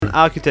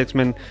architects,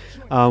 man.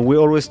 We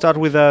always start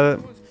with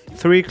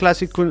 3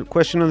 classic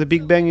question on the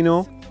Big Bang, you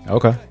know.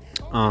 Okay.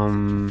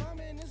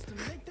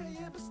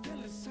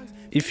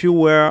 If you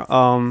were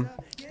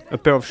a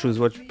pair of shoes,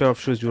 what pair of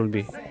shoes you will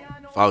be?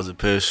 If I was a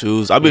pair of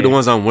shoes, I'd be the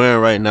ones I'm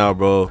wearing right now,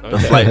 bro. The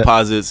flight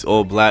posits,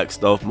 all black,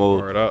 stealth mode.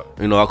 Word up.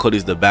 You know, I call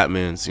these the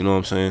Batmans. You know what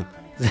I'm saying?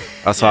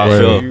 That's how I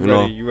feel. You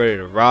know, you ready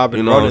to rob?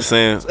 you know what I'm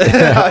saying?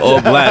 All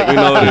black. You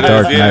know what it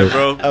Dark is, yeah, Knight.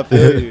 bro. I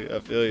feel you. I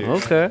feel you.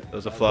 Okay.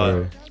 Those are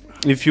fly.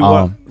 If you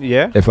were,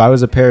 yeah. If I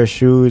was a pair of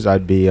shoes,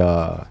 I'd be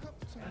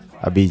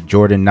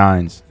Jordan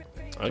 9s.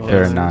 Okay.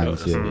 Pair of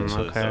 9s. Yeah.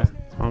 Okay.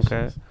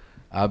 Okay.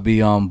 I'll be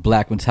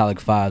black metallic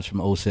 5s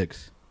from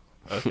 06.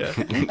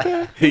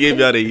 Okay. He gave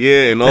y'all the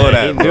year and all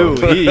that. He knew.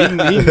 He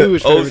knew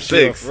his favorite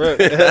shit 06. off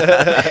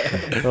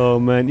rip. Oh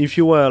man, if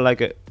you were like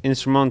a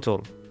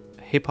instrumental,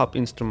 hip hop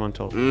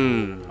instrumental,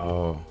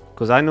 Oh.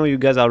 because I know you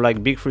guys are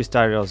like big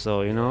freestylers,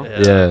 so you know.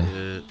 Yeah.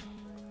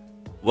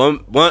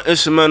 One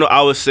instrumental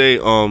I would say, you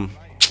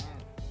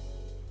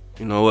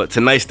know what?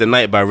 Tonight's the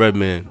Night by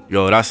Redman.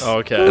 Yo, that's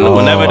Okay. and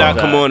whenever that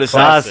come on, it's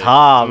That's like,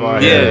 hard, bro.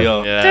 yeah,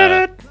 yo,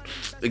 Yeah.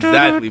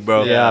 exactly,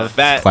 bro. Yeah.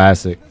 Fat.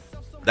 Classic.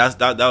 That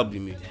would be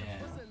me.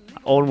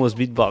 Almost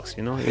beatbox,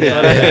 you know.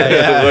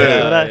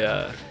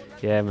 Yeah.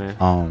 Yeah, man.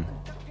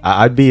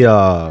 I'd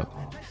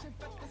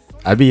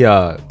be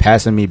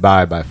Passing Me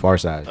By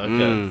Farside. Okay.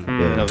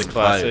 Yeah. Another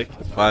classic.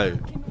 Fire.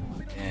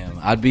 Damn,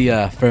 I'd be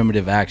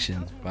Affirmative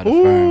Action by the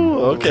Firm.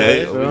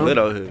 Okay. We lit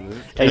out here,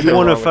 man. Hey, you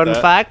want a wrong with fun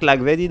that. fact?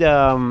 Like they did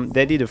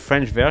a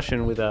French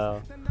version with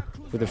a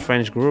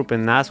French group,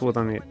 and Nas was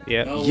on it.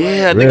 Yeah.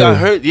 Yeah, I think I Really?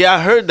 heard. Yeah,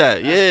 I heard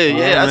that. Yeah, fire,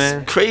 that's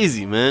man.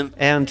 crazy, man.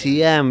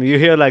 AMTM. You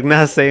hear like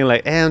Nas saying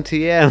like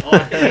AMTM.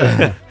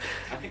 I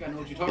think I know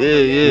what you're talking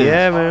Yeah.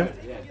 Yeah, man.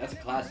 Yeah, that's a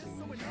classic.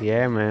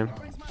 Yeah, man.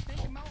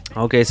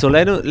 Okay, so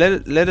let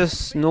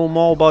us know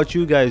more about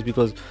you guys,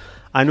 because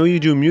I know you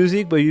do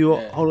music, but you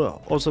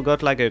also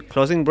got like a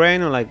clothing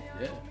brand or like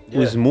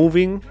with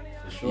moving.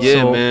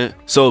 Yeah, So- man.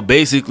 So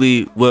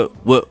basically,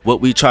 what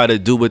we try to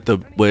do with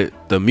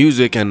the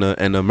music and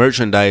the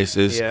merchandise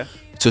is Yeah.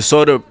 to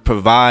sort of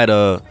provide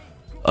a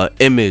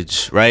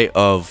image, right,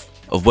 of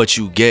what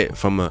you get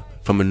from a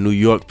New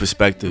York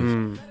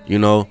perspective. You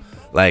know,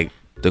 like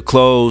the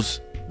clothes,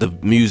 the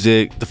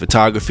music, the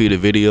photography, the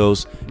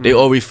videos, they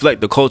all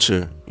reflect the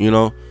culture, you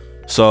know.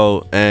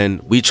 So,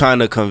 and we trying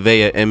to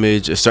convey an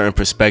image, a certain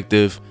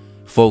perspective,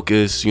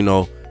 focus, you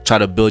know, try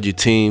to build your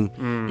team,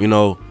 you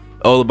know,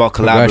 all about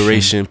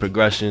collaboration,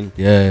 progression.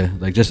 Yeah,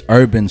 like just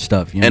urban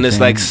stuff. You know And what it's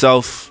I'm like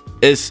saying?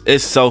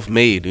 it's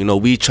self-made, you know.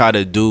 We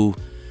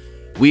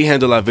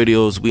handle our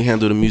videos, we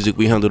handle the music,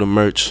 we handle the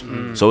merch.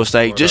 So it's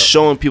like just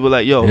showing people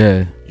like, yo,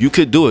 Yeah. you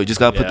could do it. Just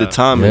gotta put the Yeah.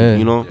 time Yeah. in,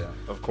 you know.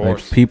 Of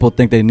course. Like, people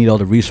think they need all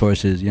the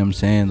resources, you know what I'm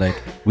saying? Like,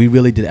 we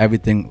really did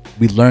everything.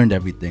 We learned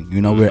everything. You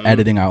know, we're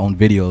editing our own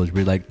videos.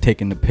 We're like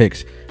taking the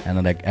pics,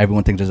 and like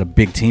everyone thinks there's a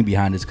big team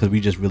behind us because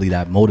we just really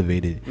that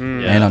motivated.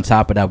 And on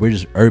top of that, we're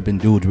just urban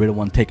dudes. We're the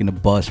one taking the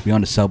bus. We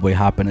on the subway,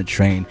 hopping a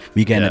train.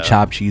 We getting a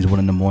chopped cheese 1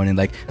 in the morning.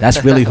 Like,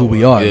 that's really who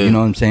we are. Yeah. You know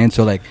what I'm saying?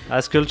 So like,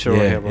 That's culture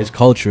right yeah, here, bro. it's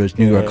culture. It's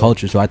New York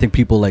culture. So I think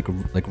people like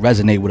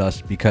resonate with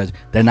us because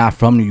they're not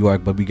from New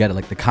York, but we get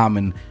like the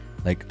common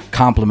like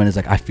compliment is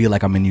like, I feel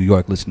like I'm in New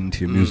York listening to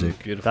your music.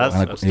 Beautiful. That's-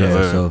 Like, That's yeah,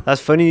 dope. so That's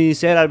funny you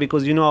say that,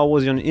 because you know I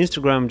was on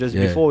Instagram just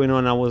Yeah. before, you know,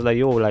 and I was like,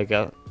 yo, like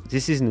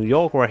this is New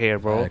York right here,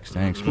 bro.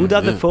 thanks, Who man.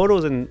 does the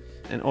photos and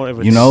all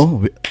everything? You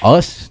know,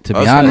 us, to be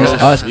Us, honest,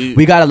 bro. us,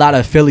 we got a lot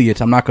of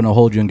affiliates. I'm not going to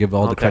hold you and give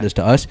all the Okay. credits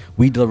to us.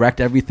 We direct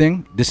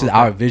everything. This is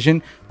our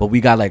vision, but we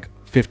got like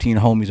 15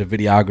 homies of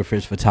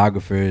videographers,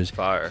 photographers,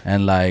 Fire.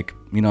 and like,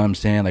 you know what I'm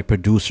saying, like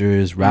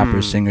producers,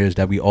 rappers, singers,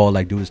 that we all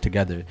like do this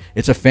together.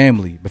 It's a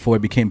family. Before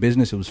it became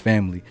business, it was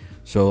family.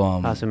 So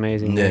That's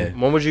amazing. yeah. man.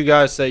 When would you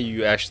guys say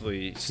you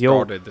actually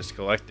started this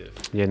collective?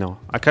 You know,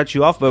 I cut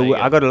you off, but There you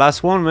I go. got the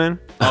last one, man.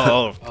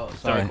 Oh, sorry.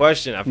 sorry.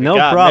 Question. I No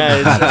forgot,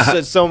 problem. Man.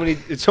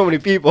 It's so many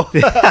people.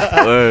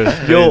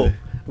 Word. Yo,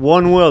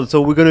 one word.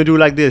 So we're gonna do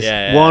like this.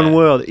 Yeah. One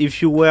word.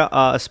 If you were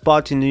a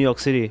spot in New York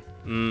City,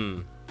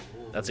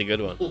 That's a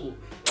good one.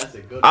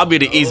 I'll be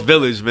the East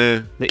Village,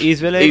 man. the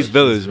East Village. East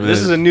Village, man. This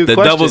is a new the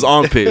question. Devil's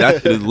Armpit.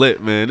 That shit is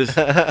lit, man. This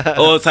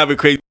all type of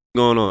crazy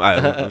going on. All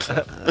right, I'm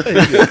sorry.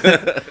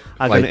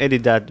 I'm Like- gonna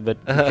edit that,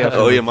 but be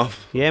careful. Oh yeah, my.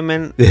 Yeah,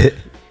 man.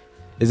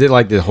 Is it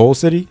like the whole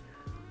city?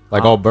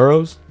 Like all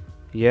boroughs?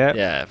 Yeah.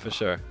 Yeah, for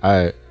sure.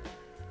 Alright.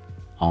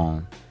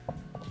 And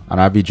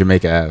I'd be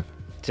Jamaica Ave.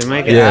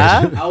 Jamaica.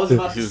 Yeah. Ah, I was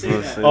about to say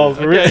that. Oh,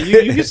 for real?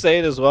 You can say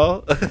it as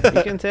well.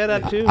 you can say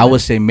that too. I would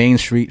say Main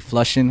Street,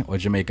 Flushing, or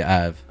Jamaica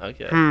Ave.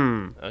 Okay.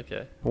 Hmm.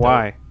 Okay.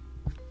 Why?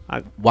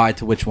 Why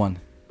to which one?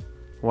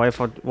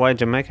 Why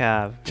Jamaica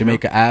Ave?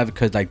 Jamaica Ave,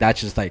 because like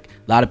that's just like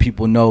a lot of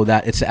people know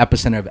that it's the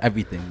epicenter of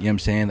everything. You know what I'm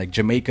saying? Like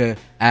Jamaica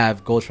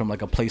Ave goes from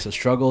like a place of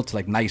struggle to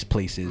like nice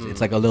places. It's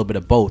like a little bit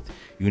of both.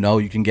 You know,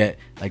 you can get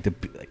like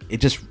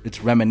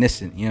it's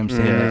reminiscent. You know what I'm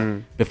saying?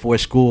 Like, before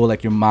school,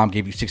 like your mom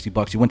gave you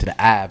 $60, you went to the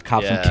Ave,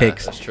 cop some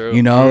kicks. That's true.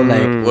 You know,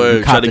 like you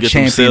Try caught to the get them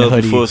champion sales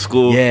hoodie before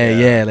school.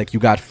 Yeah, like you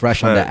got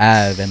fresh on the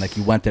Facts. Ave, and like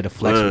you went there to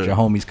flex with your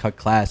homies, cut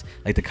class,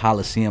 like the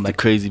Coliseum, like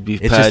crazy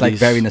beef It's just like patties.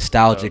 very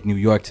nostalgic New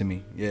York to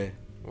me. Yeah.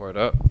 Word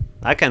up.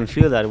 I can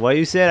feel that. What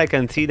you said, I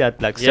can see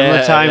that like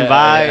Yeah, summertime yeah,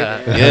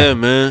 vibe. yeah. Yeah,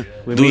 man.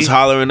 We Dudes meet-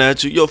 hollering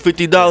at you. Yo,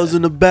 $50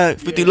 in the back.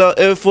 $50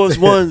 Air Force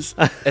Ones.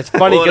 It's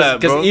funny All that,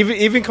 because bro.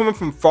 even coming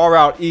from far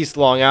out east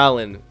Long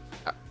Island,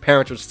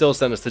 parents would still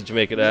send us to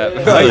Jamaica to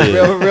have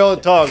Yeah. real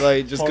talk,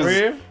 like just For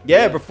because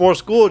real? before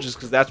school, just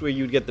because that's where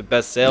you'd get the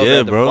best sales,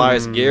 Yeah, at the bro.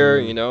 flyest gear.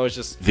 You know, it's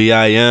just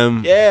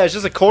VIM. it's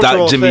just a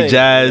cultural Doc Jimmy thing,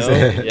 Jazz. you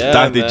know? Yeah,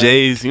 Dr. man.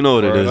 J's. You know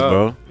what it Word is, up.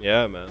 bro.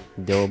 Yeah, man.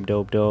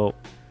 Dope.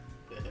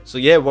 So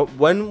yeah,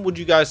 when would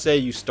you guys say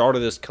you started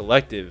this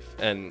collective,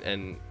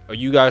 and are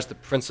you guys the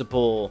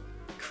principal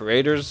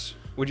creators?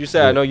 Would you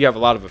say? I know you have a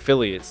lot of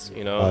affiliates,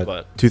 you know,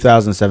 but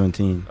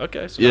 2017.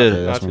 okay, so Yeah,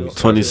 not that's too when we long.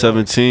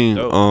 2017.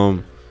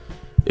 Dope.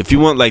 If you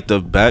want like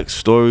the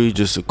backstory,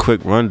 just a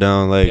quick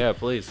rundown. Like, Yeah,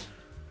 please.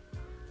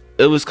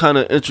 it was kind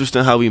of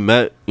interesting how we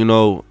met. You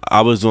know,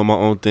 I was doing my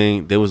own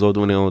thing. They was all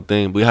doing their own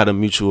thing. We had a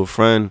mutual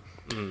friend.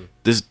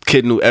 This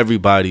kid knew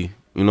everybody,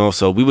 you know,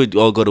 so we would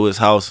all go to his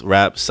house,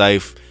 rap,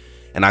 Syph,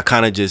 and I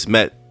kind of just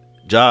met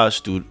Josh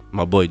through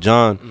my boy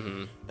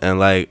John, and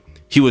like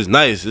he was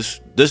nice.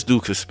 This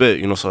dude could spit,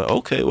 you know. So like,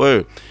 okay,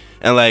 word.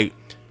 And like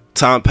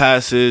time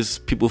passes,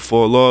 people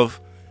fall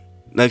off.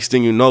 Next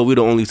thing you know, we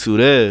the only two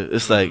there.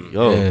 It's like,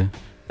 yo, Yeah.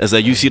 it's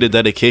like you see the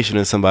dedication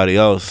in somebody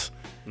else.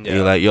 And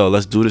you're like, yo,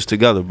 let's do this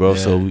together, bro. Yeah.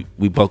 So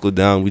we buckled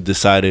down. We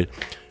decided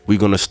we're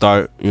gonna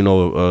start, you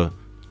know,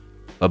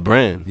 a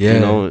brand.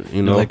 Yeah,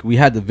 you know. like we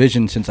had the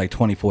vision since like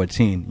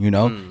 2014, you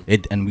know,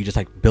 and we just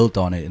like built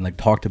on it and like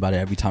talked about it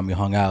every time we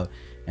hung out.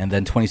 And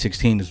then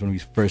 2016 is when we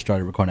first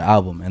started recording the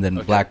album. And then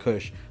Black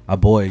Kush, our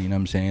boy, you know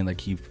what I'm saying,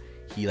 like he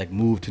like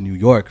moved to New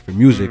York for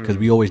music because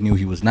we always knew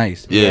he was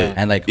nice. Yeah.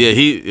 and like Yeah,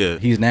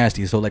 he's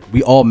nasty. So like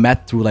we all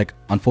met through like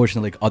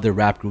unfortunately like other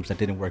rap groups that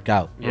didn't work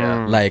out.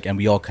 Yeah. Like and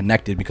we all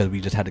connected because we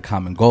just had a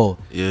common goal.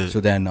 Yeah.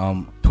 So then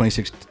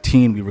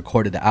 2016 we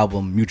recorded the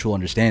album Mutual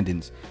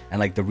Understandings, and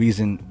like the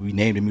reason we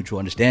named it Mutual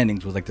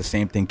Understandings was like the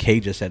same thing Kay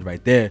just said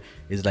right there,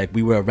 is like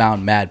we were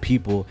around mad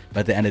people,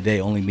 but at the end of the day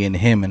only me and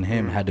him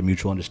had the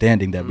mutual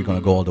understanding that we're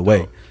gonna go all the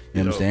way.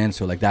 You know what I'm saying?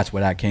 So like that's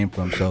where that came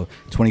from. So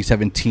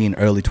 2017,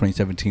 early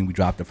 2017, we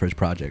dropped the first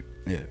project.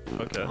 Yeah.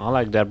 Okay. I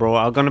like that, bro.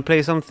 I'm gonna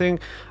play something.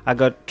 I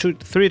got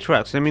 3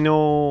 tracks. Let me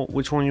know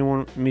which one you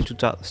want me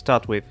to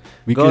start with.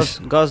 We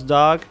Ghost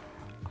Dog,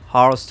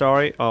 Horror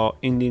Story, or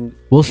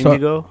We'll start-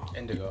 Indigo.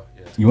 Indigo.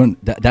 Yeah. You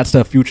want that's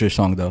the future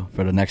song though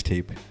for the next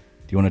tape. Do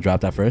you want to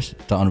drop that first?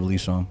 The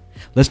unreleased song.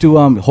 Let's do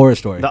Horror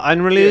Story. The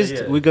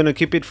unreleased, we're gonna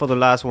keep it for the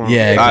last one.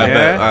 Yeah, All right, exactly.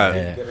 bet. All right.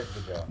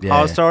 Yeah. Yeah.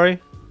 Horror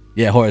Story.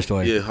 Yeah, Horror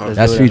Story. Yeah, Horror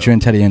That's Story. featuring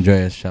Teddy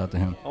Andreas. Shout out to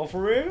him. Oh,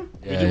 for real?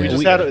 Yeah, We yeah.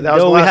 just had that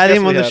was Yo, the we last had guest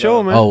him on the had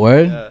show, man. Oh,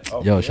 word? Yeah.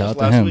 Oh, Yo, yeah, shout out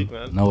last to him. week,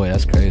 man. No way,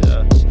 that's crazy.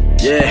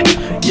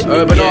 Yeah, your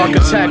urban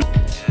architect.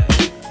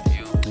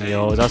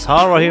 Yo, that's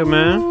hard right here,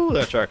 man. Ooh,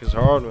 that track is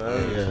hard,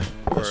 man.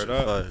 Yeah. Word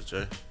up.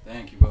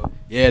 Thank you, bro.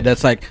 Yeah,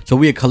 that's like, so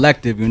we a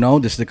collective, you know?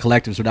 This is a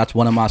collective, so that's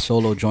one of my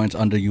solo joints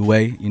under UA,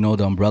 you know,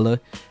 the umbrella,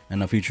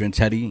 and featuring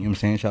Teddy, you know what I'm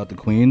saying? Shout out to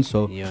Queens.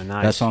 So Yeah,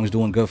 nice. that song's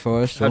doing good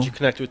for us. So How'd you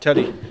connect with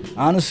Teddy?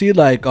 honestly,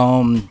 like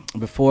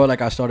before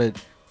like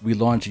we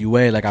launched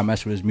UA, like I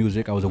messed with his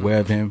music, I was aware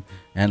of him,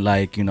 and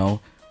like, you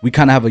know, we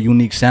kind of have a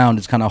unique sound.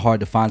 It's kind of hard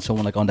to find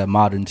someone like on that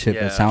modern tip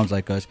Yeah. that sounds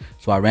like us.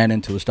 So I ran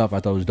into his stuff. I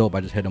thought it was dope. I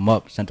just hit him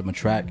up, sent him a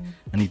track,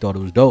 and he thought it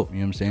was dope. You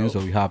know what I'm saying?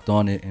 So we hopped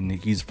on it, and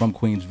he's from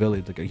Queens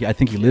Village. Like, I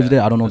think he lives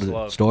there. I don't know that's the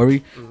love.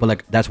 story, but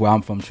like that's where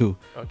I'm from too.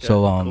 Okay,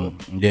 So cool.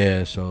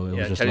 yeah, so it Yeah,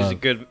 was just Teddy's love.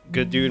 a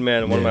good dude,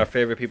 man, and one of Yeah. my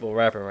favorite people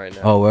rapping right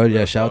now. Oh, word, yeah,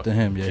 Real shout out talk. to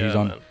him. Yeah, he's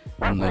on. man.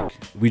 And like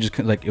we just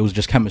like it was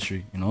just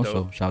chemistry, you know. So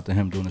Dope. shout out to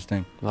him doing his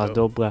thing. That's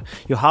dope, bro.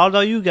 Yo, how old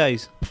are you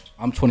guys?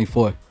 I'm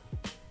 24.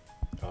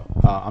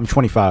 I'm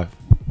 25.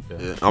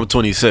 Yeah, I'm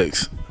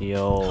 26.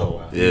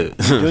 Yo, Yeah.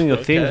 you're doing your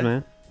Okay. things,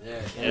 man.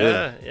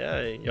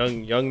 Yeah.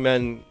 Young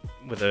men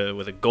with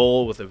a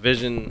goal, with a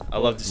vision. I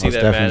love to see Most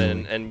that,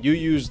 definitely. man. And you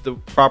used the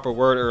proper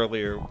word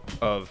earlier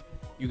of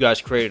you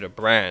guys created a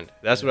brand.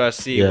 That's what I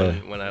see Yeah.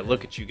 when I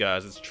look at you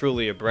guys. It's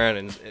truly a brand,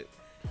 and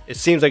it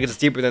seems like it's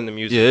deeper than the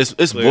music. Yeah,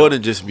 it's Clearly. more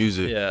than just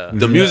music. Yeah.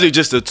 The music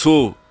just a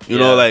tool. You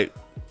know, Yeah. like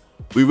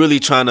we really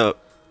trying to,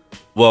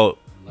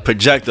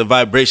 project a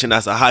vibration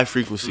that's a high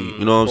frequency.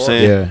 You know what I'm Of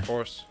saying? Yeah. Of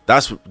course.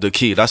 That's the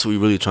key. That's what we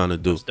really trying to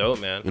do. It's dope,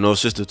 man. You know,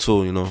 it's just a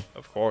tool. You know.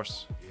 Of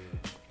course.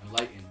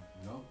 Enlighten,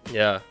 you know.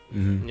 Yeah.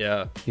 Mm-hmm.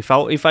 Yeah. If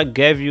I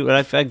give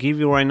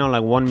you right now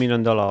like $1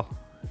 million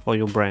for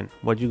your brand,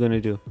 what you gonna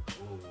do?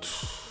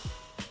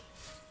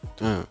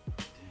 Damn.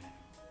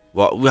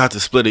 well, we have to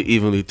split it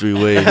evenly 3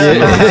 ways. You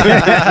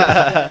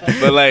know?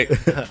 But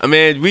like, I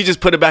mean, we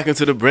just put it back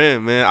into the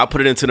brand, man. I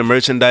put it into the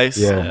merchandise.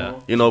 Yeah.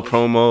 You know,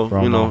 promo.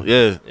 You know,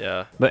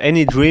 Yeah. But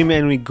any dream,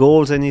 any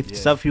goals, any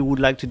stuff you would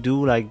like to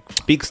do, like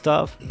big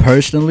stuff?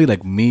 Personally,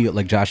 like me,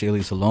 like Josh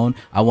Alias alone,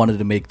 I wanted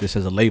to make this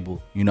as a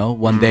label. You know,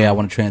 one day I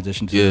want to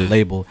transition to a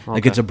label.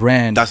 Like it's a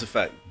brand. That's a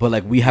fact. But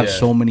like we have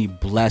so many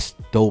blessed,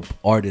 dope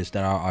artists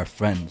that are our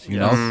friends. You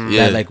know,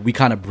 that like we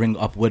kind of bring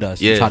up with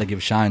us and try to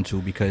give shine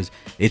to, because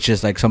it's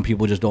just like some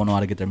people just don't know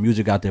how to get their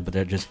music out there, but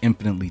they're just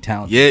infinitely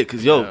talented. Yeah,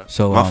 cause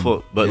so my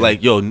fault. But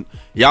like,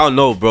 y'all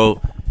know, bro.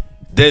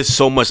 There's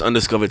so much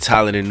undiscovered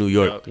talent in New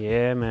York.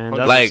 Yeah, man.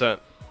 Like,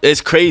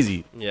 it's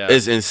crazy. Yeah.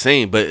 It's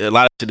insane. But a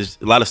lot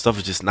of stuff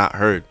is just not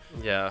heard.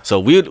 Yeah. So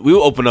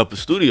we'll open up a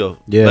studio.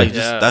 Yeah. Like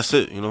that's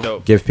it. You know.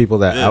 Dope. Give people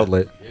that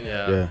outlet.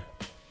 Yeah.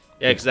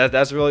 Yeah, because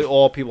that's really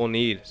all people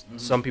need.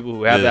 Some people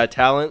who have that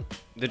talent,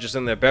 they're just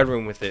in their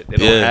bedroom with it. They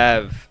don't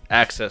have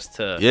access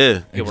to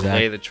be able to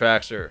play the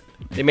tracks, or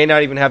they may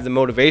not even have the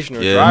motivation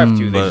or drive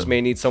to. They just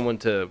may need someone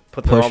to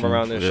put their arm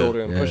around their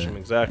shoulder and push them.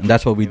 Exactly. And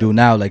that's what we do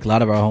now. Like a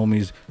lot of our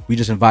homies, we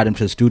just invite them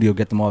to the studio,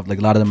 get them off. Like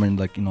a lot of them are in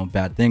like, you know,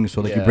 bad things.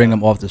 So like you bring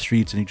them off the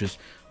streets and you just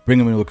bring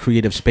them into a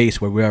creative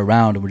space where we're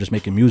around and we're just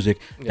making music.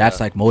 That's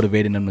like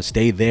motivating them to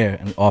stay there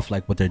and off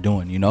like what they're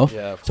doing, you know?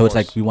 Yeah, so it's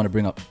like we want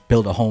to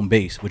build a home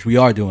base, which we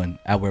are doing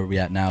at where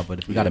we're at now. But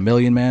if we got 1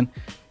 million, man,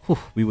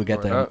 we would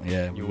get there.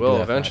 Yeah, you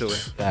will eventually.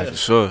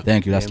 Sure.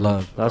 Thank you. That's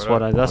love. That's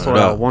what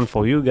I want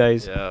for you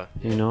guys. Yeah.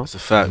 You know. That's a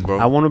fact, bro.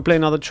 I want to play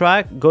another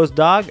track. Ghost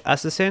Dog,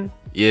 Assassin.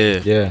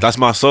 Yeah. That's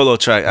my solo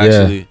track,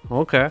 actually.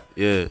 Okay.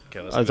 Yeah.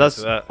 Okay,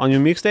 That's on your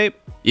mixtape.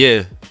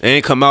 Yeah. It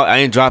ain't come out. I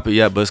ain't drop it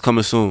yet, but it's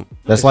coming soon.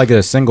 That's like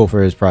a single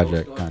for his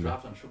project, kind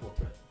of.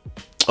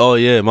 Oh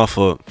yeah, my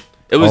fault.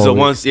 It was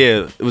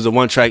it was a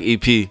 1-track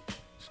EP.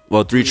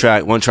 Well,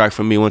 3-track, 1 track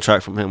from me, 1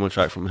 track from him, 1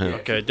 track from him.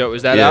 Okay, dope.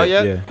 Is that out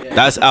yet? Yeah.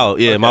 That's out.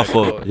 Yeah, my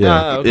fault. Cool.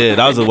 Yeah. Okay. Yeah,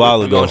 that was a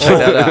while ago. Go check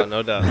that out,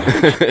 no doubt.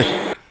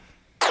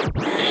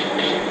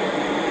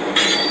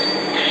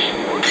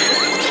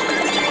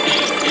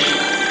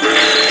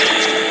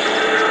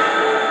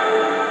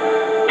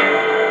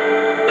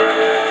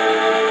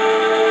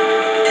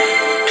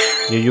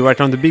 Yeah, you're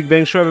right on the Big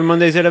Bang Show every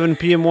Mondays 11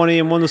 p.m. 1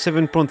 a.m.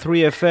 107.3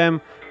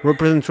 FM.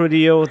 Represent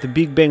Radio, the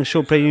Big Bang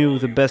Show, playing you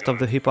the best of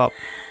the hip hop.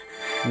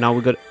 Now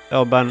we got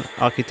Urbvn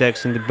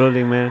Architects in the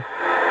building, man.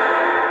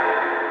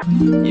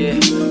 Yeah,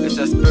 it's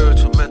that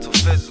spiritual, mental,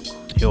 physical.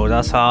 Yo,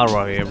 that's hard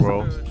right here,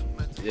 bro.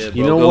 Yeah, bro.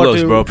 You know Good what,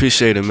 looks, bro.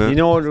 Appreciate it, man. You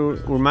know what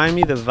remind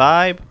me the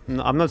vibe?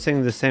 No, I'm not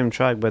saying the same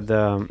track, but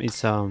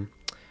it's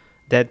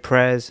Dead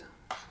Prez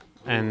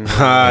and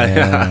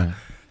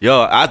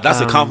Yo,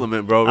 that's a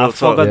compliment, bro. Real I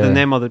forgot talk. the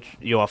name of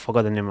the I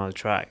forgot the name of the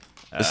track.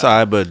 It's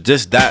alright, but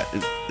just that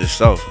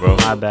itself, bro.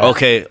 My bad.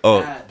 Okay. Oh,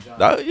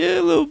 yeah,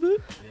 a little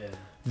bit.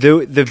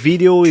 The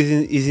video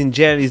is in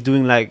jail. He's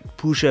doing like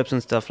push-ups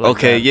and stuff like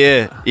Okay,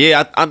 that.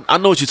 yeah. I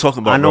know what you're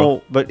talking about. I know,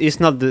 bro. but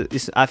it's not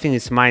the. I think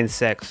it's mind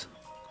sex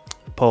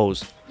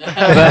pose.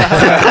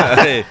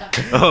 Hey.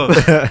 Oh,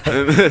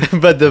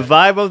 But the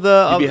vibe of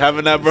the you be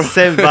having that, bro?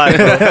 same vibe.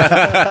 Bro.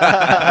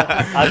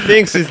 I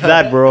think it's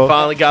that, bro.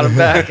 Finally got him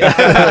back.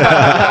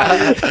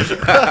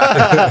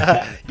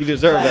 You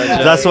deserve that.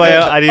 Jack. That's why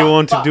I didn't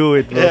want to do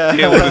it, bro. Yeah.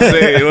 Can't want to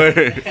say it.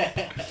 Word.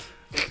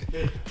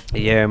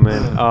 Yeah,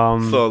 man.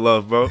 So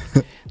love, bro.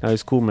 No,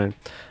 it's cool, man.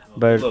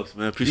 But Looks,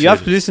 man. Appreciate you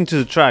have to it. listen to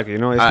the track, you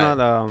know. It's Alright.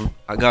 not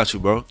I got you,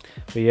 bro.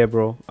 But yeah,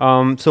 bro.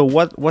 So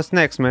what's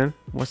next, man?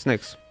 What's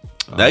next?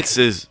 Next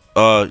is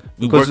we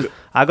Because work.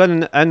 I got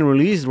an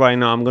unreleased right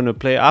now. I'm gonna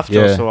play after,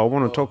 Yeah. so I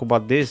want to talk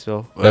about this.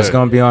 So That's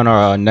gonna be on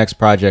our next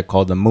project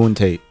called the Moon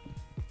Tape.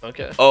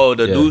 Okay. Oh,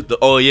 the Yeah. new.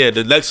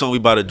 The next song we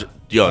about to.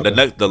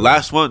 The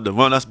last one, the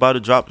one that's about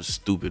to drop is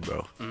stupid,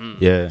 bro.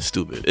 Yeah.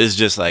 Stupid. It's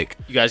just like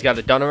You guys got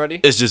it done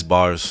already? it's just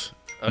bars.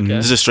 Okay.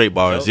 It's just straight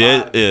bars.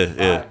 Yeah.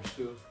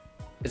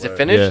 Is it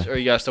finished, Yeah. or are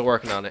you guys still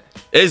working on it?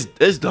 It's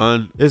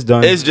done. It's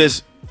done. It's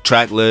just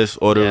track list,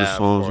 order Yeah, of of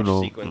songs, you course,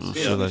 know, sequence.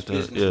 shit Yeah. like that.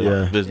 Business. Yeah,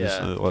 Yeah.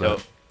 business, all that.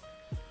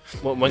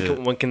 Dope.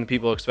 When can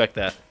people expect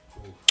that?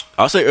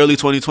 I'll say early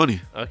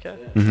 2020. Okay.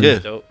 Yeah,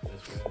 Dope.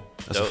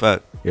 that's a Dope.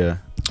 fact. Yeah.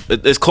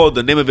 It's called,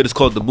 the name of it is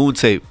called the Moon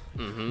Tape.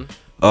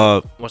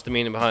 What's the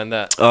meaning behind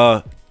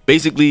that?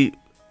 Basically,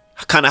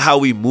 kind of how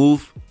we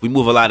move. We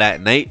move a lot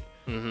at night,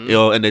 you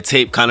know, and the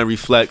tape kind of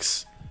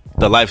reflects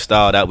the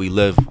lifestyle that we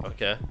live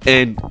Okay.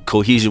 in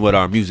cohesion with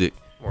our music,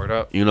 Word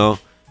up. you know.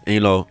 And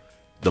you know,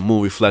 the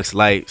moon reflects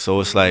light,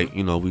 so it's like,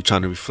 you know, we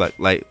trying to reflect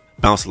light,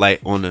 bounce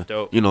light on the,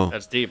 Dope. you know.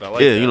 That's deep. I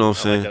like Yeah, that. you know what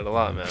I'm I saying? like that a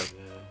lot, man.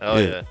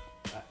 Hell Yeah.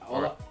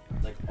 yeah.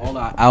 All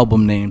our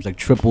album names, like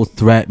Triple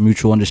Threat,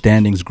 Mutual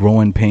Understandings,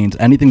 Growing Pains,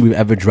 anything we've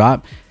ever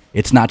dropped,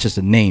 it's not just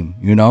a name,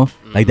 you know.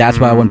 Like that's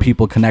why when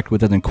people connect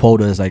with us and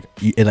quote us, like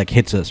it like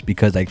hits us,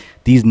 because like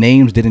these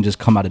names didn't just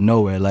come out of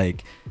nowhere.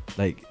 Like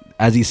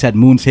as he said,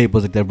 Moon Tape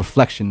was like the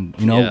reflection,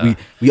 you know. Yeah.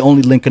 We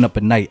only linking up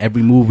at night.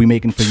 Every move we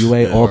making for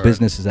UA, all Word.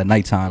 business is at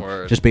nighttime,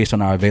 Word. just based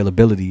on our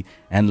availability.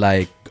 And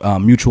like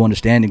Mutual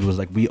Understandings was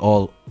like we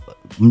all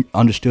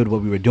understood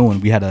what we were doing.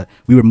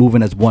 We were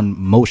moving as one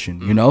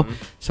motion, you know.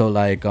 So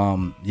like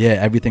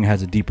everything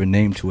has a deeper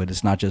name to it.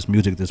 It's not just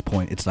music at this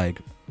point. It's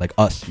like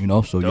us, you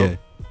know. So yeah,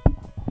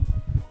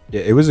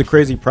 it was a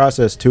crazy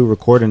process too,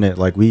 recording it.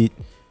 Like we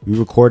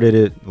recorded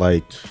it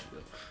like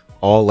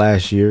all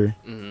last year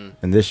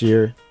and this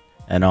year.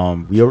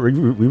 And we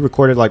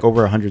recorded like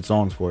over 100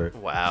 songs for it.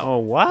 Wow. Oh,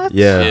 what?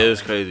 Yeah, it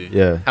was crazy.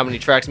 Yeah. How many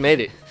tracks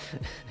made it?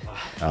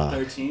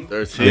 13.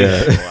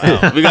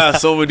 Yeah. Wow. We got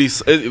so many.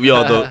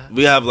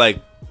 We have like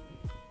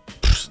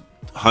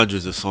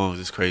hundreds of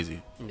songs. It's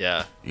crazy.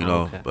 Yeah. You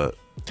know,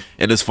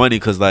 and it's funny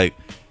because like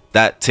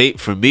that tape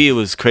for me, it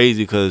was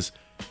crazy because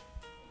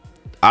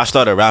I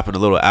started rapping a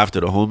little after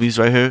the homies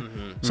right here.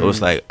 So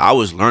it's like I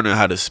was learning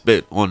how to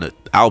spit on the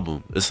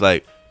album. It's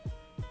like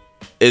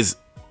That's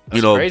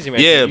crazy,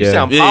 man. You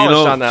sound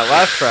polished on that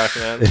last track,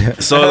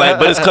 man. So like,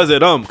 but it's because of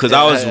them. Because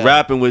I was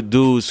rapping with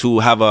dudes who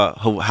have a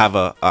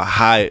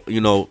high,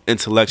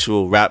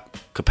 intellectual rap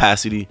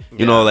capacity.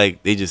 You know,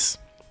 like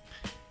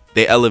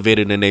they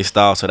elevated in their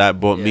style, so that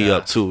brought me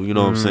up too. You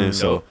know what I'm saying?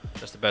 So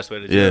that's the best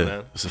way to do it,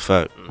 man. It's a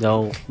fact.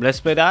 No, let's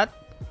play that.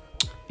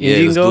 Yeah,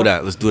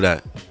 let's do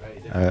that.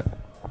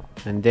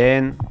 And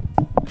then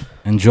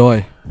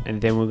enjoy.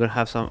 And then we're gonna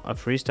have a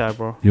freestyle,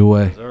 bro. Your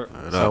way.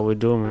 That's how we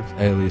do, man.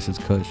 Alias is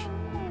Kush.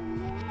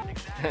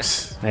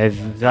 Hey,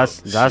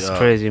 that's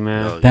crazy,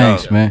 man.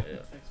 Thanks, man.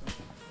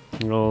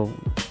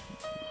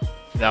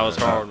 That was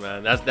hard,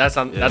 man. That's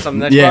on the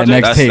next project?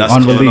 Next tape,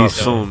 unreleased.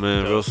 Soon,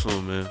 man. Real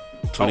soon, man.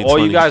 All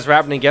you guys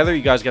rapping together?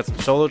 You guys got some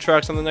solo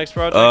tracks on the next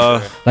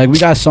project? Like we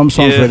got some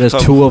songs where there's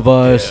two of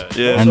us.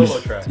 No solo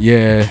tracks.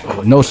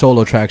 Yeah, no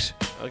solo tracks.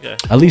 Okay.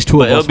 At least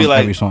two of us on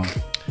every song.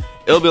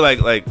 It'll be like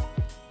a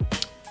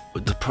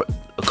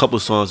couple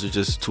songs with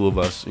just two of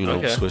us,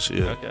 switch it.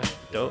 Yeah. Okay.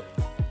 Dope.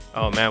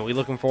 Oh man, we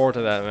looking forward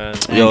to that, man.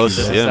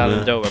 This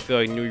sounding dope. I feel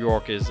like New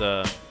York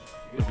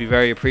would be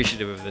very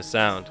appreciative of this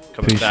sound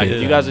coming back.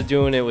 You guys are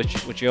doing it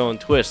with your own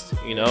twist,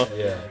 you know.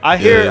 Yeah. I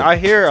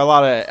hear a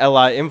lot of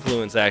LI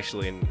influence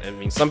actually, and I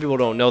mean some people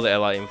don't know the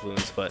LI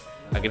influence, but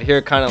I could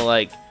hear kind of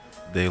like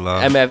De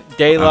La,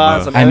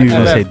 some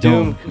MF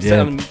Doom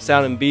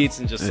sounding beats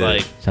and just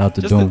like shout out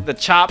to Doom. The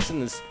chops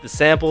and the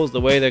samples, the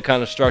way they're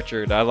kind of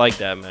structured. I like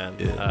that, man.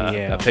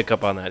 I pick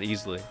up on that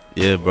easily.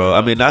 Yeah, bro.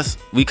 I mean,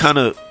 we kind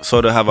of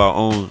sort of have our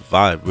own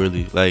vibe,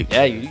 really. Like,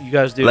 yeah, you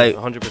guys do, like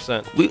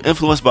 100%. We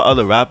influenced by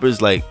other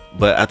rappers, like,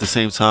 but at the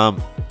same time,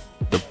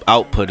 the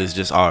output is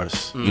just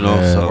ours. You know,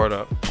 so word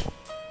up.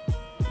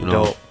 You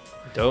know,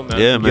 dope, man.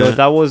 Yeah, man. Yo,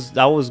 that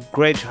was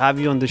great to have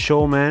you on the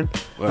show, man.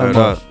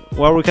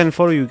 Where we can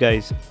follow you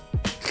guys?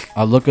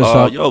 I'll look us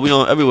up. Yo, we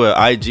on everywhere.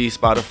 IG,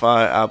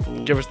 Spotify,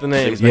 Apple. Give us the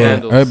names. Yeah,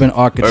 Urbvn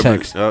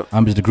Architects.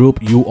 I'm just the group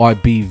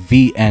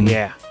Urbvn.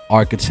 Yeah.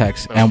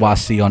 Architects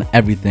NYC on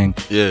everything.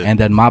 Yeah. And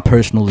then my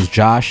personal is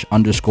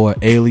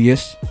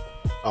Josh_alias.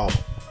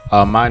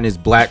 Mine is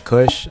Black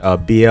Kush.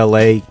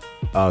 BLAQ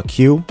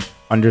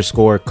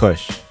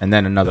 _Kush, and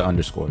then another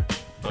underscore.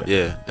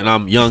 Yeah, and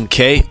I'm Young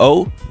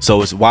KO,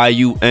 so it's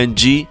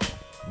YUNG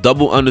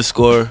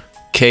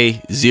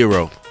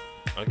 _K0.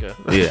 Okay.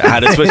 Yeah, I had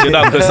to switch it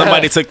up because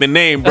somebody took the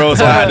name, bro,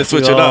 so I had to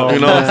switch it up. You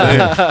know what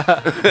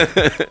I'm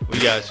saying? We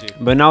got you.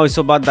 But now it's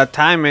about that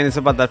time, man. It's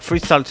about that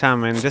freestyle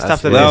time, man. Just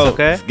after this,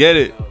 okay? Let's get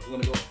it.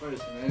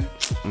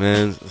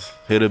 Man,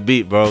 hit a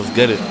beat, bro. Let's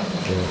get it.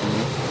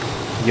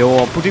 Yeah.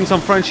 Yo, putting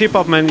some French hip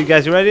hop, man. You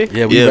guys ready?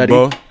 Yeah, we ready.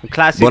 Bro.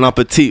 Classic. Bon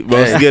appetit, bro.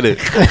 Let's get it.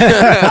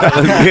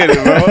 Let's get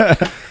it, bro.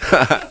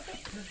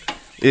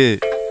 Yeah.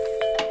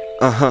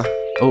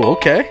 Oh,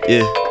 okay.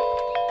 Yeah.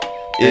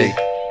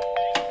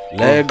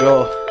 Let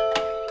go.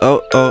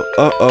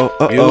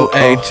 You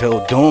ain't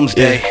till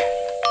doomsday.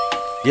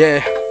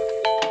 Yeah.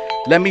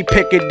 Let me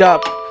pick it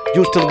up.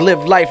 Used to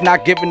live life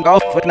not giving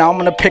off, but now I'm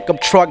gonna pick up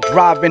truck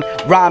driving,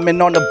 rhyming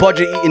on the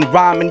budget, eating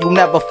rhyming. You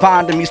never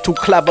find him, he's too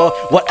clever.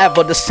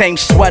 Whatever, the same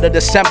sweater.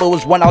 December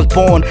was when I was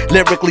born,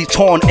 lyrically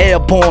torn,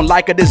 airborne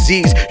like a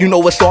disease. You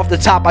know it's off the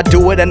top, I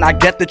do it and I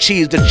get the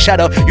cheese, the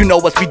cheddar. You know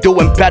us, we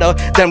doing better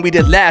than we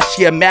did last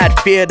year. Mad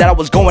fear that I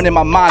was going in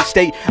my mind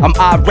state. I'm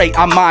irate,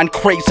 I mind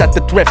crates at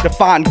the thrift to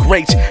find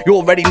greats. You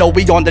already know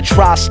we on the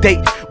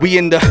tri-state. We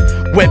in the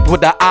whip with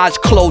the eyes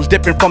closed,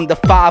 dipping from the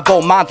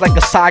 5-0. Mine's like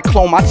a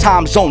cyclone, my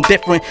time zone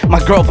different.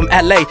 My girl from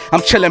LA,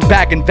 I'm chilling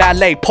back in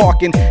valet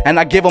parking, and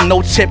I give them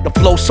no tip. The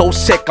flow so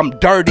sick, I'm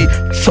dirty.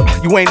 So,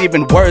 you ain't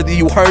even worthy,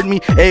 you heard me?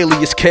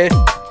 Alias kid.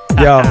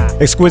 Yo,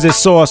 exquisite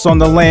sauce on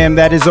the lamb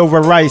that is over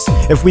rice.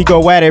 If we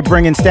go at it,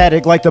 bringing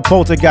static like the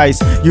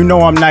poltergeist. You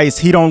know I'm nice,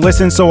 he don't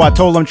listen, so I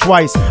told him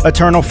twice.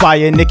 Eternal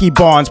fire, Nicky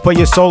Barnes, put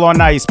your soul on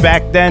ice.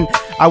 Back then,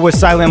 I was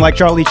silent like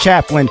Charlie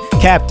Chaplin.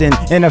 Captain,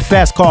 in a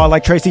fast car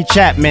like Tracy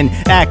Chapman.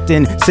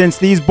 Acting, since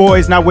these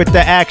boys not with the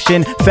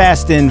action.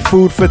 Fasting,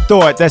 food for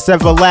thought, that's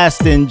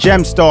everlasting.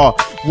 Gem star,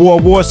 wore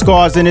war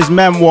scars in his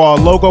memoir.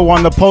 Logo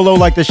on the polo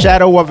like the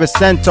shadow of a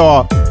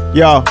centaur.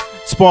 Yo,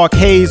 spark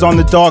haze on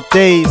the dark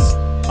days.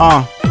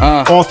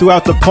 All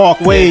throughout the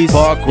parkways.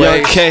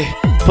 Young K,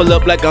 pull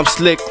up like I'm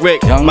Slick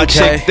Rick. Young My K.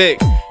 chick thick.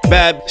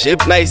 bad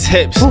shit, nice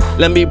hips.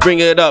 Let me bring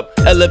it up,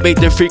 elevate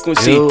the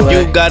frequency.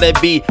 You gotta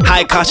be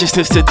high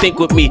consciousness to think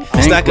with me.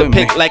 Snack a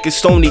pick like it's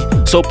Stony,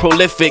 so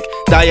prolific,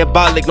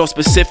 diabolic, no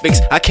specifics.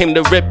 I came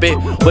to rip it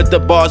with the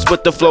bars,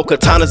 with the flow.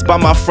 Katanas by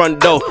my front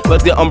door,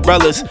 but the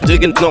umbrellas.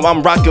 Digging, no,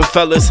 I'm rocking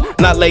fellas,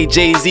 not like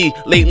Jay-Z.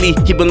 Lately,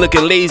 he been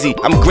looking lazy.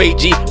 I'm great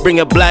G,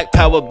 bringing black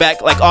power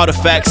back like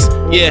artifacts.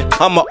 Yeah,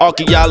 I'm an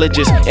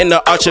archaeologist in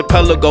the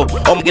archipelago.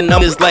 I'm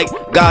numbers like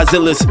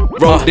Godzilla's.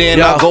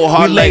 Rodan, I go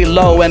hard. We lay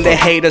low and they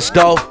hate us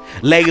though.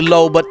 Lay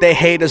low, but they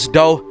hate us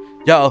though.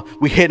 Yo,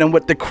 we hit them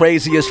with the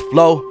craziest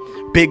flow.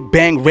 Big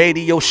Bang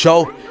Radio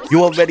Show.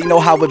 You already know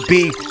how it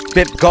be.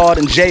 Fifth Guard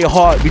and J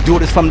Hard. We do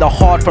this from the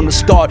heart, from the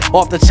start.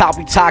 Off the top,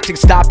 we toxic.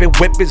 Stop it,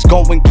 whip is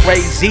going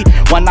crazy.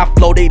 When I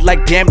flow, they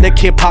like, damn, the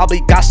kid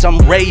probably got some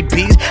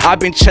rabies. I've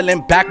been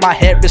chilling back, my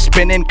head is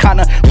spinning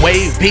kinda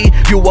wavy.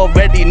 You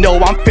already know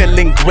I'm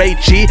feeling great,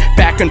 G.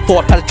 Back and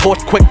forth, pass the torch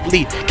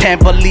quickly.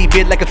 Can't believe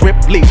it like it's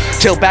Ripley.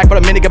 Chill back for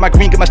a minute, get my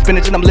green, get my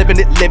spinach, and I'm living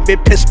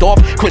it, pissed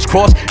off,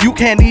 crisscross. You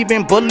can't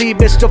even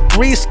believe it's the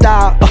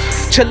freestyle.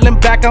 Chilling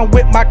back, I'm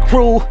with my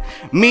crew.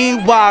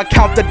 Meanwhile,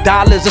 count the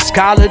dollars, a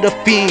scholar, the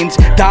fiends.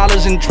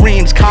 Dollars and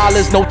dreams,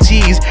 collars, no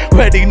teas.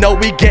 Ready, know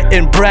we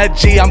getting bread,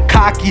 G. I'm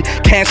cocky,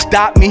 can't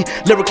stop me.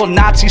 Lyrical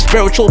Nazi,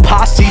 spiritual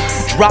posse.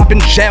 Dropping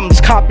gems,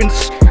 copping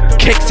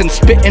kicks and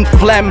spitting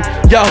phlegm.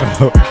 Yo,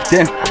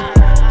 damn.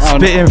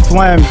 Spitting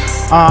phlegm.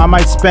 I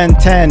might spend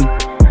 10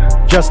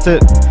 just to,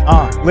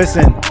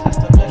 listen.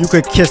 You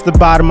could kiss the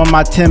bottom of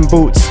my Tim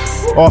boots.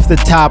 Off the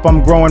top,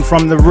 I'm growing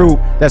from the root.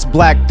 That's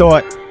black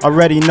thought.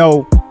 Already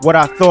know what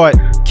I thought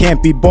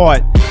can't be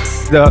bought.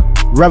 The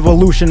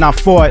revolution I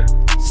fought,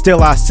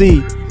 still I see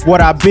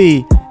what I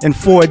be in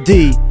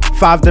 4D.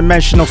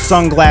 5-dimensional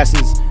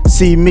sunglasses.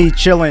 See me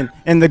chilling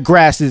in the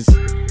grasses,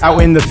 out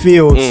in the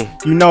fields.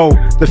 You know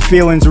the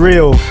feeling's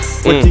real.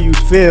 What do you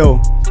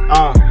feel?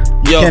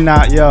 You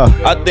cannot,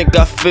 I think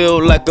I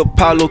feel like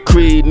Apollo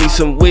Creed, need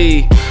some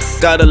weed.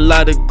 Got a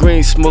lot of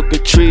green,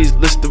 smoking trees,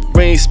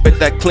 Listerine, spit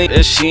that clean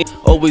as she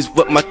always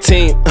with my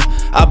team.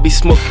 I be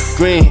smoking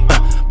green,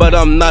 but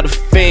I'm not a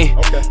fiend.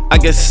 I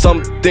guess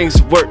some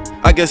things work,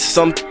 I guess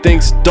some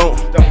things don't.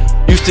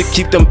 Used to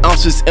keep them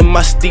ounces in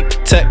my steep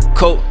tech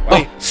coat.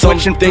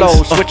 Switching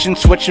flows, switching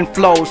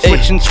flows,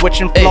 switching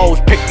flows,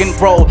 pick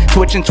and roll,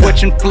 switching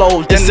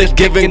flows. Then It's a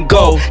give and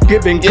go.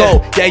 Give and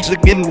go. Yeah,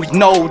 again, we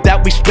know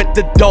that we spit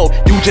the dough.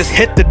 You just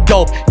hit the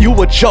dope, you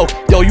a joke.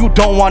 Yo, you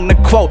don't want to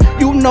quote.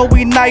 You know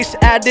we nice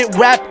at it,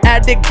 rap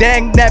addict,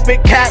 dang never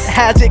cat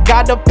has it.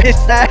 Gotta piss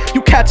that,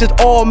 you cats is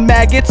all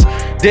maggots.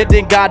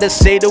 Didn't gotta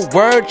say the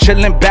word,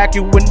 chilling back,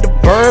 you in the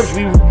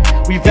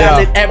burbs. We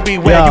valid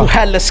everywhere, you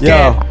hella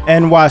scared.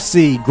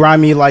 NYC,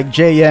 grimy like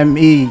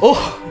JME.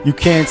 You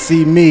can't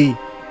see me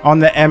on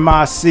the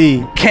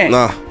MIC. Can't.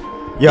 Nah.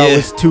 Yo,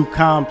 it's too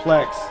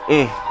complex.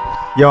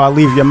 Yo, I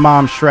leave your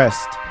mom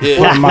stressed.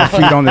 Putting my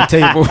feet on the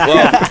table.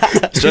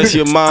 Well, stress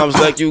your moms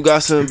like you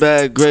got some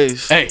bad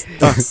grades. Hey,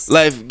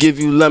 life give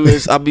you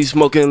lemons, I be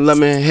smoking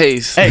lemon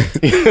haze. Hey,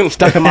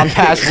 stuck in my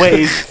past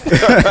ways.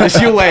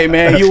 It's you ain't,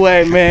 man. You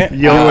ain't, man.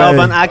 Yo,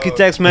 Urbvn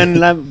Architects, man,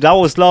 that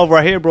was love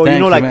right here, bro. Thank you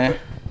know, like, man.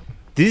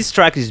 this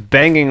track is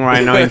banging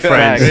right now in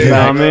France. You know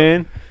what I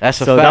mean? That's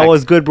a so fact. that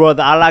was good, bro.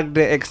 I like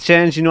the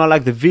exchange. You know, I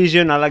like the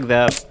vision. I like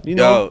the, you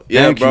know.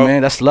 Yo, Thank bro. you,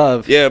 man. That's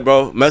love. Yeah,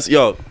 bro.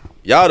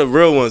 Y'all the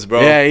real ones, bro.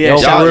 Yeah.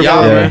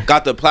 Y'all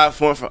got the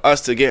platform for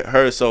us to get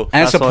heard. So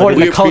and supporting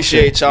we the culture.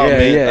 appreciate y'all,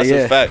 man. That's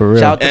a fact.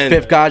 Shout out to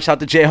Fifth God, shout out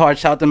to J Hard,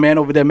 shout out to man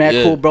over there, man.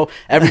 Cool, bro.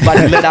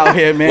 Everybody lit out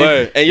here, man.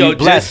 Word. And yo,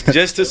 blessed.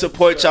 just to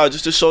support y'all,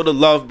 just to show the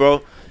love,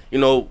 bro. You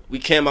know, we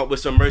came up with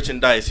some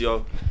merchandise,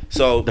 yo.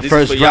 So The this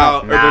first is for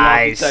y'all, drop. Urbvn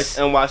Nice. Architects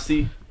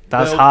NYC.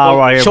 That's hard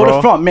right here, Show bro.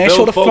 the front, man. Build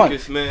Show the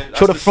focus, front. man. That's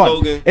Show the the front.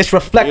 slogan. It's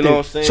reflective. You know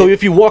what I'm saying? So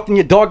if you walk in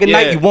your dog at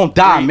night, you won't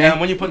die, man. And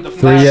when you put the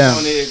flash 3M.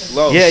 on it,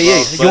 glow. Yeah.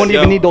 You don't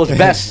even need those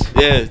vests.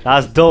 Yeah.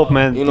 That's dope,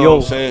 man. You know Yo,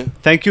 what I'm saying?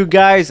 thank you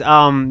guys.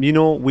 You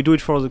know, we do it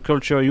for the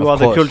culture. You Of are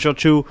the course. culture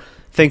too.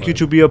 Thank you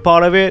to be a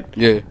part of it.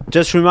 Yeah.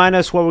 Just remind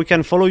us where we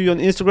can follow you on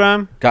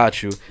Instagram.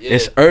 Got you. Yeah.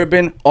 It's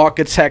Urbvn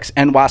Architects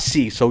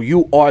NYC. So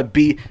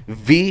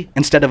URBV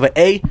instead of an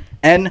A.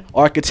 N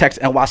Architects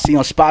NYC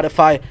on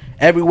Spotify.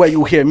 Everywhere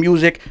you hear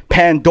music.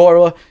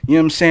 Pandora. You know what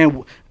I'm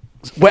saying?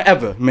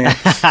 Wherever, man.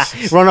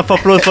 Round of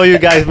applause for you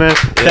guys, man.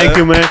 Thank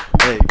you, man.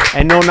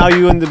 And now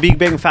you in the Big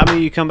Bang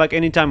family. You come back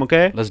anytime,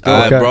 okay? Let's do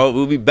All it. right, bro.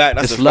 We'll be back.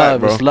 That's It's a love.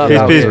 fact, bro. It's love. Peace,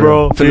 out peace, here.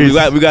 bro.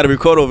 We got to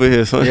record over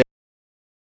here, son.